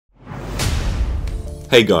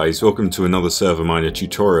Hey guys, welcome to another ServerMiner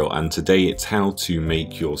tutorial, and today it's how to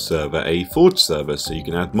make your server a Forge server so you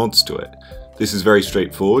can add mods to it. This is very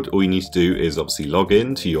straightforward. All you need to do is obviously log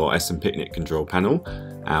in to your SMPicnic control panel,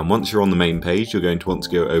 and once you're on the main page you're going to want to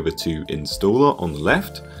go over to Installer on the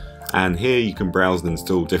left, and here you can browse and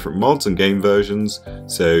install different mods and game versions.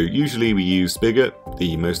 So usually we use Spigot,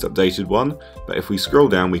 the most updated one, but if we scroll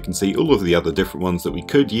down we can see all of the other different ones that we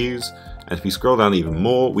could use. And if we scroll down even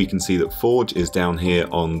more, we can see that Forge is down here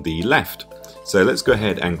on the left. So let's go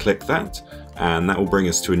ahead and click that, and that will bring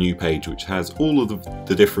us to a new page which has all of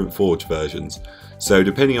the different Forge versions. So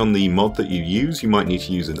depending on the mod that you use, you might need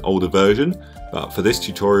to use an older version, but for this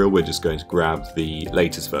tutorial we're just going to grab the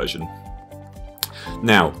latest version.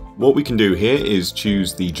 Now, what we can do here is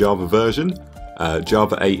choose the Java version.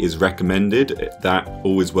 Java 8 is recommended, that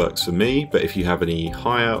always works for me, but if you have any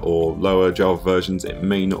higher or lower Java versions it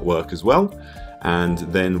may not work as well. And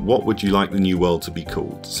then what would you like the new world to be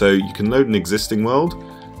called? So you can load an existing world,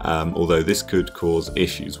 although this could cause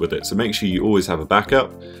issues with it, so make sure you always have a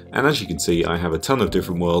backup. And as you can see, I have a ton of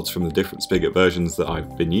different worlds from the different Spigot versions that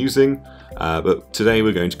I've been using, but today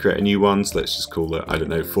we're going to create a new one, so let's just call it, I don't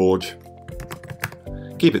know, Forge.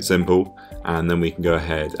 Keep it simple, and then we can go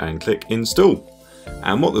ahead and click install.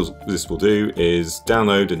 And what this will do is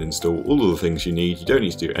download and install all of the things you need. You don't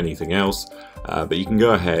need to do anything else, but you can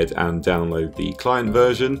go ahead and download the client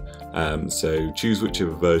version, so choose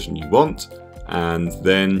whichever version you want, and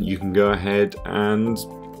then you can go ahead and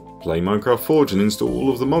play Minecraft Forge and install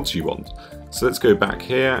all of the mods you want. So let's go back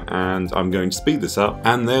here, and I'm going to speed this up,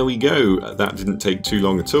 and there we go. That didn't take too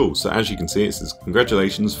long at all. So as you can see, it says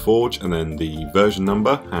congratulations Forge, and then the version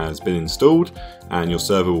number has been installed and your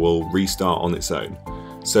server will restart on its own.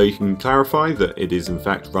 So you can clarify that it is in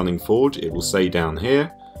fact running Forge. It will say down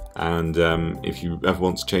here, and if you ever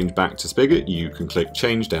want to change back to Spigot you can click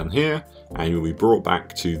change down here and you'll be brought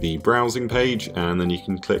back to the browsing page, and then you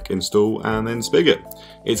can click install and then Spigot.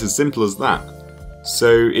 It's as simple as that.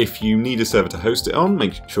 So if you need a server to host it on,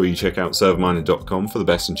 make sure you check out ServerMiner.com for the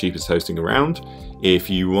best and cheapest hosting around. If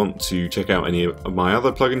you want to check out any of my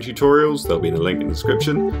other plugin tutorials, there'll be a link in the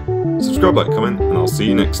description. Subscribe, like, comment, and I'll see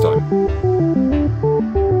you next time.